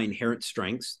 these are my inherent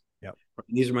strengths. Yep.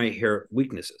 These are my inherent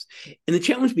weaknesses. And the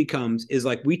challenge becomes is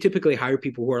like we typically hire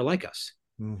people who are like us,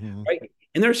 Mm-hmm. right?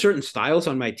 And there are certain styles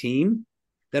on my team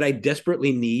that I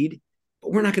desperately need,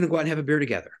 but we're not going to go out and have a beer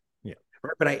together. Yeah.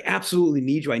 Right? But I absolutely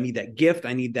need you. I need that gift.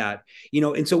 I need that,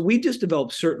 and so we just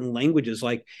developed certain languages.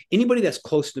 Like anybody that's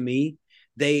close to me,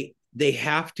 they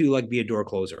have to like be a door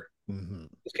closer. Mm-hmm.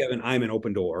 Kevin, I'm an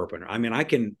open door opener. I mean, I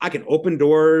can open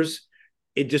doors.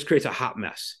 It just creates a hot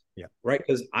mess, Yeah. right?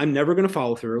 Because I'm never going to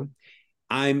follow through.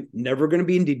 I'm never going to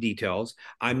be into details.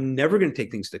 I'm never going to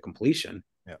take things to completion.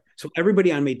 Yeah. So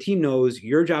everybody on my team knows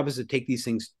your job is to take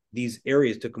these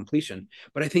areas to completion.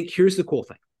 But I think here's the cool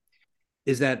thing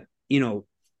is that,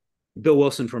 Bill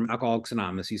Wilson from Alcoholics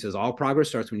Anonymous, he says, all progress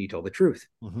starts when you tell the truth.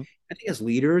 Mm-hmm. I think as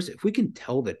leaders, if we can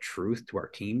tell the truth to our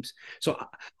teams, so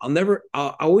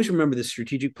I'll always remember this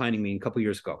strategic planning meeting a couple of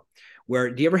years ago, where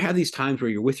do you ever have these times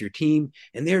where you're with your team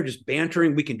and they're just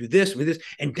bantering, we can do this, with this,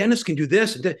 and Dennis can do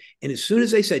this. And as soon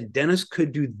as they said Dennis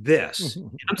could do this,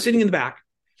 I'm sitting in the back,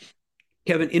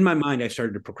 Kevin, in my mind, I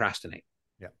started to procrastinate.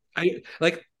 Yeah.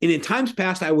 And in times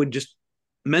past, I would just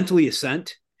mentally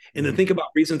assent and then Mm-hmm. think about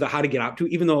reasons of how to get out to,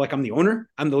 even though like I'm the owner,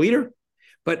 I'm the leader.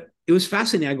 But it was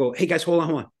fascinating. I go, hey guys, hold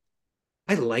on.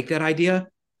 I like that idea,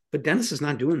 but Dennis is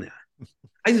not doing that.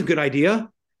 I think it's a good idea.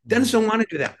 Dennis Mm-hmm. don't want to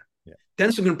do that. Yeah.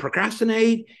 Dennis is going to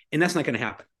procrastinate, and that's not going to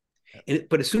happen. Yeah.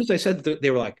 But as soon as I said that,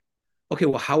 they were like, okay,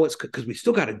 well, how it's because we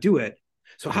still got to do it.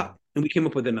 So Mm-hmm. how? And we came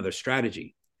up with another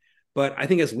strategy. But I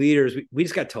think as leaders, we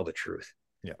just got to tell the truth.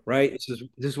 Yeah. Right. This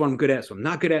is what I'm good at. So I'm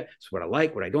not good at. It's what I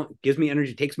like, what I don't. Gives me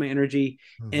energy, takes my energy,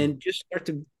 Mm-hmm. and just start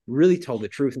to really tell the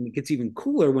truth. And it gets even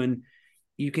cooler when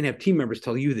you can have team members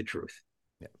tell you the truth.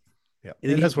 Yeah. Yeah. And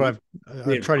then And that's what I've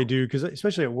you tried to do, because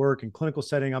especially at work and clinical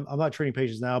setting, I'm not treating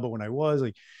patients now, but when I was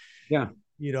like, yeah.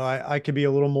 I could be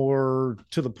a little more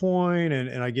to the point,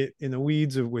 and I get in the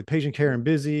weeds with patient care and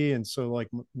busy. And so like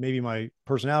maybe my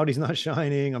personality's not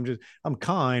shining. I'm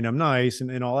kind, I'm nice,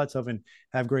 and all that stuff, and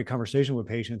have great conversation with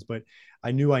patients. But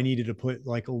I knew I needed to put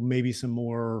like maybe some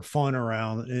more fun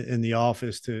around in the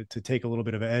office to take a little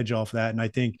bit of an edge off that. And I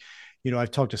think,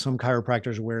 I've talked to some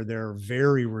chiropractors where they're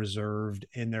very reserved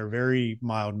and they're very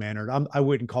mild mannered. I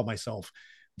wouldn't call myself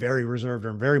very reserved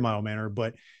or very mild mannered,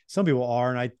 but some people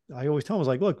are. And I always tell them, I was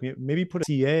like, look, maybe put a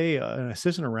CA, an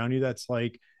assistant around you that's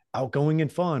like outgoing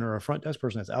and fun, or a front desk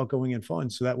person that's outgoing and fun.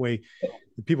 So that way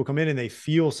the people come in and they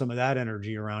feel some of that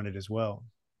energy around it as well.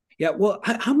 Yeah. Well,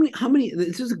 how many,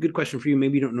 this is a good question for you.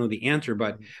 Maybe you don't know the answer,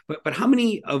 but how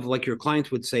many of like your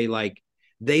clients would say like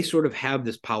they sort of have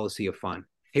this policy of fun?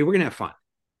 Hey, we're going to have fun.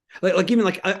 Like even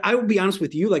like I will be honest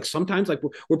with you, like sometimes like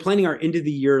we're planning our end of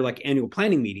the year like annual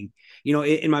planning meeting,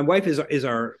 and my wife is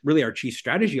our really our chief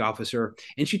strategy officer,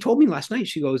 and she told me last night,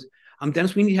 she goes,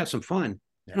 Dennis, we need to have some fun. And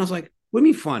Yeah. I was like, what do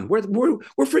you mean fun? We're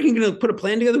freaking gonna put a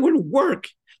plan together. We're gonna work.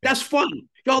 Yeah. That's fun.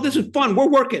 Y'all, this is fun. We're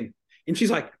working. And she's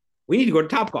like, we need to go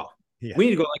to Topgolf. Yeah. We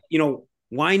need to go like,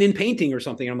 wine and painting or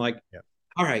something. I'm like, Yeah.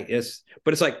 all right, yes.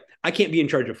 But it's like I can't be in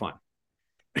charge of fun.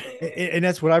 And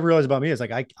that's what I've realized about me is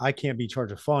like I can't be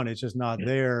charged of fun. It's just not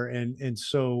there. And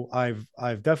so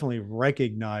I've definitely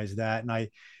recognized that. And I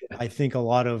think a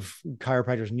lot of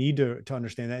chiropractors need to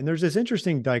understand that. And there's this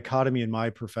interesting dichotomy in my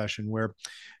profession where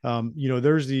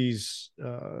there's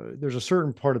there's a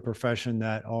certain part of the profession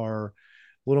that are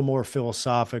a little more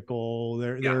philosophical.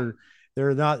 Yeah.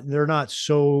 They're not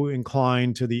so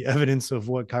inclined to the evidence of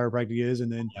what chiropractic is. And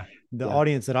then Yeah. the Yeah.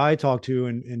 audience that I talk to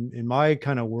in my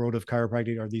kind of world of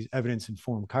chiropractic are these evidence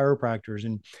informed chiropractors.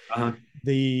 And Uh-huh.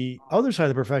 the other side of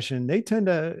the profession, they tend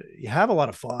to have a lot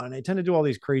of fun. They tend to do all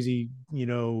these crazy,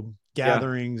 Yeah.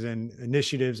 gatherings and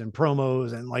initiatives and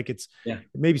promos. And like, it's Yeah.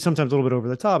 maybe sometimes a little bit over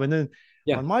the top. And then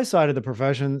Yeah. on my side of the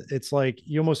profession, it's like,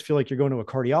 you almost feel like you're going to a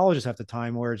cardiologist half the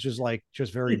time, where it's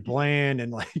just very bland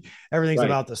and like everything's Right.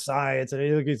 about the science. And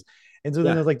so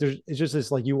then Yeah. it's just this,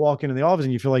 like, you walk into the office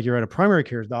and you feel like you're at a primary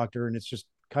care doctor, and it's just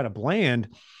kind of bland.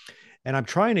 And I'm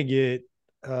trying to get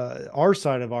our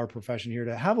side of our profession here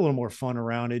to have a little more fun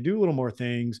around it, do a little more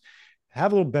things,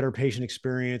 have a little better patient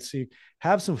experience,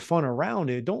 have some fun around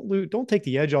it. Don't take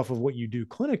the edge off of what you do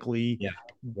clinically, Yeah.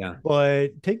 Yeah.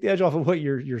 but take the edge off of what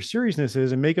your seriousness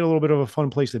is and make it a little bit of a fun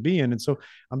place to be in. And so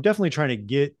I'm definitely trying to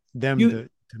get them You to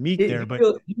meet you there. But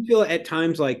you feel at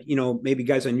times like, maybe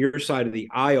guys on your side of the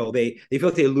aisle, they feel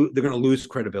like they're going to lose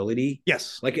credibility.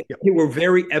 yes, Like yep, we're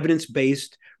very evidence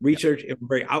based yep, research,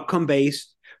 very outcome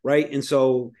based, right? And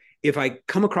so if I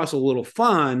come across a little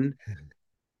fun,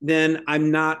 then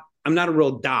I'm not a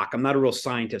real doc. I'm not a real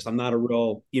scientist. I'm not a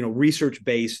real research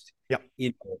based. yep, You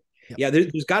know, yep. yeah.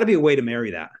 There's got to be a way to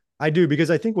marry that. I do, because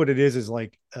I think what it is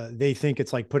like they think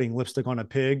it's like putting lipstick on a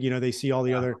pig. They see all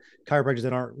the Yeah. other chiropractors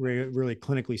that aren't really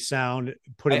clinically sound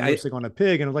putting I lipstick on a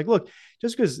pig, and I'm like, look,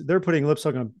 just because they're putting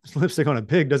lipstick on a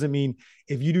pig doesn't mean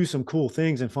if you do some cool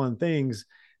things and fun things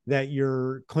that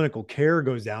your clinical care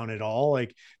goes down at all.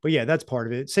 Like, but yeah, that's part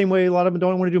of it. Same way a lot of them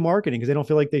don't want to do marketing because they don't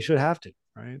feel like they should have to.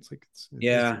 Right? It's like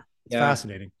yeah. it's Yeah.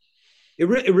 fascinating. It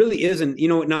really is. And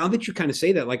now that you kind of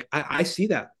say that, like I see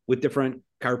that with different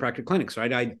chiropractic clinics,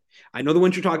 right? I know the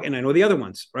ones you're talking, and I know the other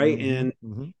ones, right? Mm-hmm, And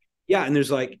mm-hmm. yeah, and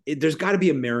there's got to be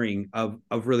a marrying of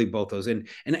really both those, and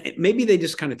maybe they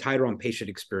just kind of tie it around patient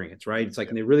experience, right? It's like, Yeah.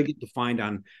 and they really get defined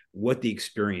on what the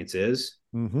experience is,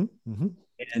 Mm-hmm, mm-hmm.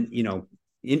 and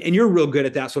and you're real good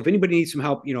at that. So if anybody needs some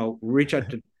help, reach out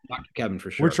to Dr. Kevin for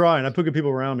We're sure. trying. I put good people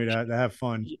around me to have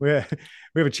fun. We have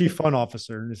a chief fun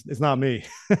officer. It's not me.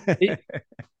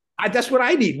 That's what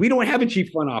I need. We don't have a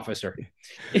chief fun officer.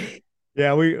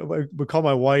 Yeah, we call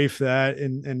my wife that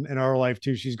in our life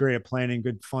too. She's great at planning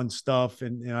good fun stuff,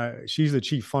 and she's the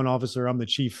chief fun officer. I'm the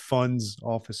chief funds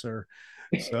officer.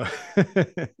 So, I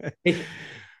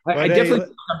but hey, definitely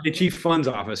am the chief funds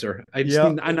officer.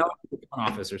 yeah, I know I'm the fund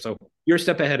officer, so you're a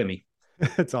step ahead of me.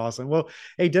 that's awesome. Well,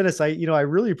 hey Dennis, I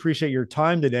really appreciate your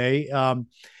time today.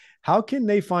 How can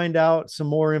they find out some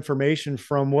more information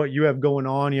from what you have going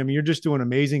on? I mean, you're just doing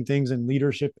amazing things in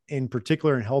leadership, in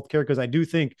particular in healthcare, because I do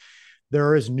think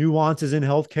there is nuances in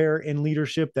healthcare and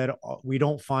leadership that we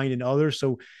don't find in others.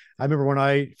 So I remember when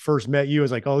I first met you, I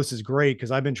was like, oh, this is great,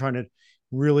 because I've been trying to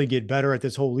really get better at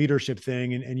this whole leadership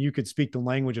thing, and you could speak the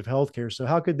language of healthcare. So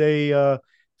how could they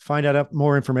find out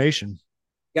more information?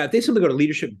 Yeah, if they simply go to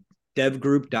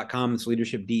leadershipdevgroup.com, it's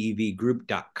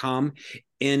leadershipdevgroup.com.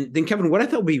 And then, Kevin, what I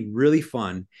thought would be really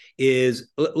fun is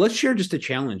let's share just a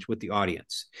challenge with the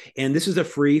audience. And this is a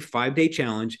free 5-day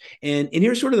challenge. And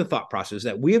here's sort of the thought process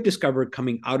that we have discovered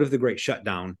coming out of the great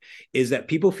shutdown is that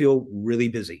people feel really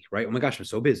busy, right? Oh my gosh, I'm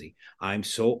so busy. I'm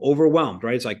so overwhelmed,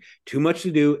 right? It's like too much to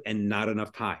do and not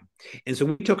enough time. And so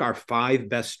we took our 5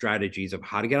 best strategies of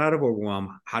how to get out of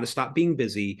overwhelm, how to stop being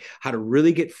busy, how to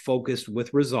really get focused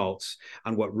with results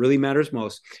on what really matters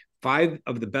most. 5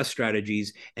 of the best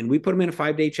strategies, and we put them in a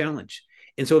 5-day challenge.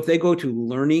 And so if they go to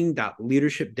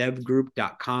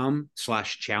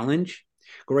learning.leadershipdevgroup.com/challenge,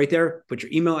 go right there, put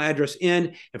your email address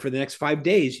in, and for the next 5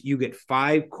 days, you get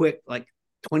 5 quick, like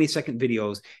 20-second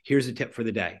videos. Here's a tip for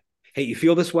the day. hey, you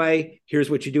feel this way, here's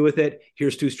what you do with it,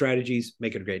 here's 2 strategies,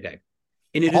 make it a great day.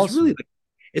 And it is really, Awesome.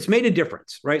 it's made a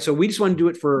difference, right? So we just want to do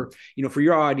it for, for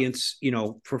your audience,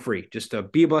 for free, just to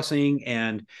be a blessing.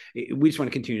 And we just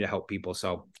want to continue to help people.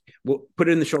 So we'll put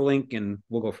it in the show link and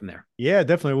we'll go from there. Yeah,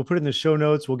 definitely. We'll put it in the show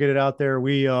notes. We'll get it out there.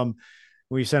 We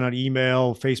send out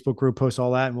email, Facebook group posts,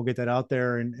 all that, and we'll get that out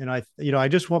there. And I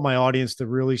just want my audience to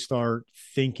really start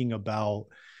thinking about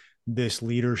this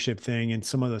leadership thing and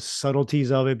some of the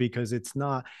subtleties of it, because it's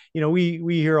not, we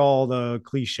hear all the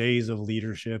cliches of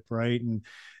leadership, right? And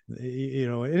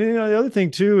the other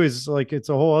thing too is, like, it's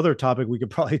a whole other topic we could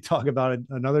probably talk about it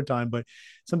another time, but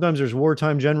sometimes there's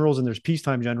wartime generals and there's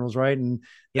peacetime generals, right? And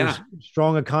there's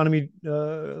strong economy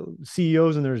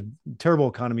CEOs and there's terrible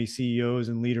economy CEOs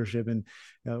and leadership. And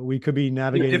we could be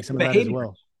navigating some of that as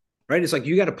well. Right. It's like,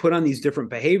 you got to put on these different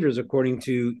behaviors according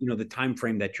to, the time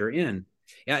frame that you're in.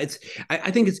 Yeah.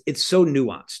 I think it's so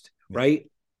nuanced, right?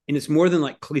 And it's more than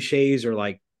like cliches or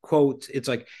like quotes. It's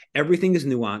like everything is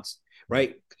nuanced,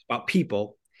 right? About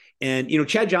people. And,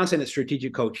 Chad Johnson at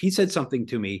Strategic Coach, he said something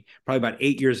to me probably about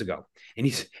 8 years ago.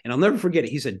 And I'll never forget it.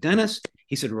 He said, Dennis,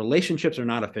 he said, relationships are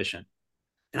not efficient.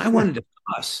 And I wanted to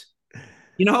fuss,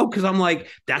 because I'm like,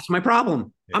 that's my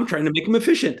problem. I'm trying to make them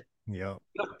efficient. Yeah.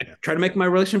 Try to make my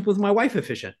relationship with my wife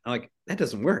efficient. I'm like, that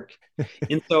doesn't work.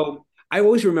 And so I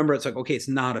always remember, it's like, okay, it's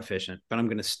not efficient, but I'm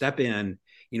going to step in,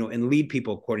 and lead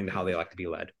people according to how they like to be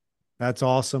led. That's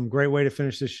awesome. Great way to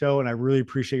finish this show. And I really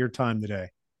appreciate your time today.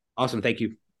 Awesome. Thank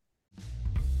you.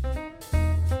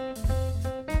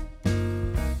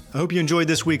 I hope you enjoyed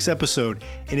this week's episode.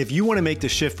 And if you want to make the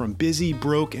shift from busy,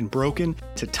 broke, and broken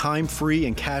to time-free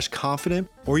and cash confident,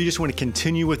 or you just want to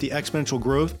continue with the exponential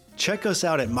growth, check us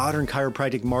out at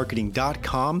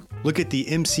modernchiropracticmarketing.com. Look at the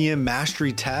MCM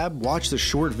Mastery tab, watch the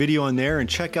short video on there, and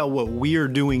check out what we are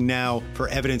doing now for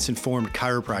evidence-informed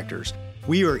chiropractors.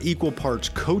 We are equal parts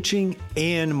coaching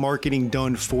and marketing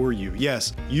done for you.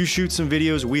 Yes, you shoot some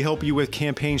videos, we help you with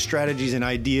campaign strategies and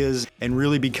ideas and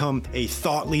really become a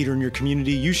thought leader in your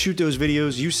community. You shoot those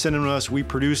videos, you send them to us, we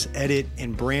produce, edit,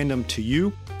 and brand them to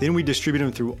you. Then we distribute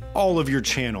them through all of your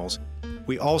channels.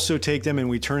 We also take them and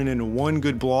we turn it into one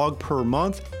good blog per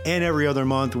month. And every other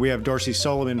month, we have Darcy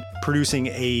Sullivan producing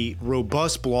a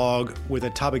robust blog with a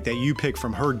topic that you pick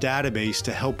from her database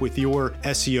to help with your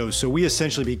SEO. So we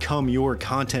essentially become your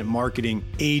content marketing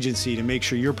agency to make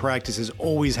sure your practice is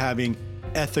always having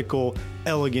ethical,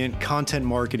 elegant content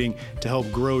marketing to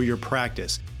help grow your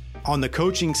practice. On the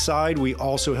coaching side, we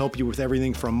also help you with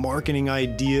everything from marketing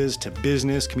ideas to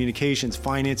business, communications,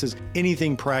 finances,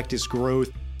 anything practice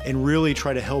growth, and really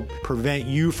try to help prevent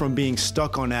you from being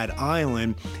stuck on that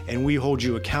island. And we hold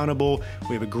you accountable.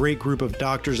 We have a great group of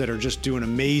doctors that are just doing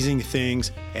amazing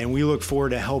things, and we look forward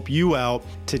to help you out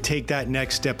to take that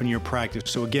next step in your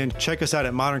practice. So again, check us out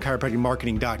at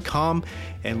modernchiropracticmarketing.com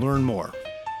and learn more.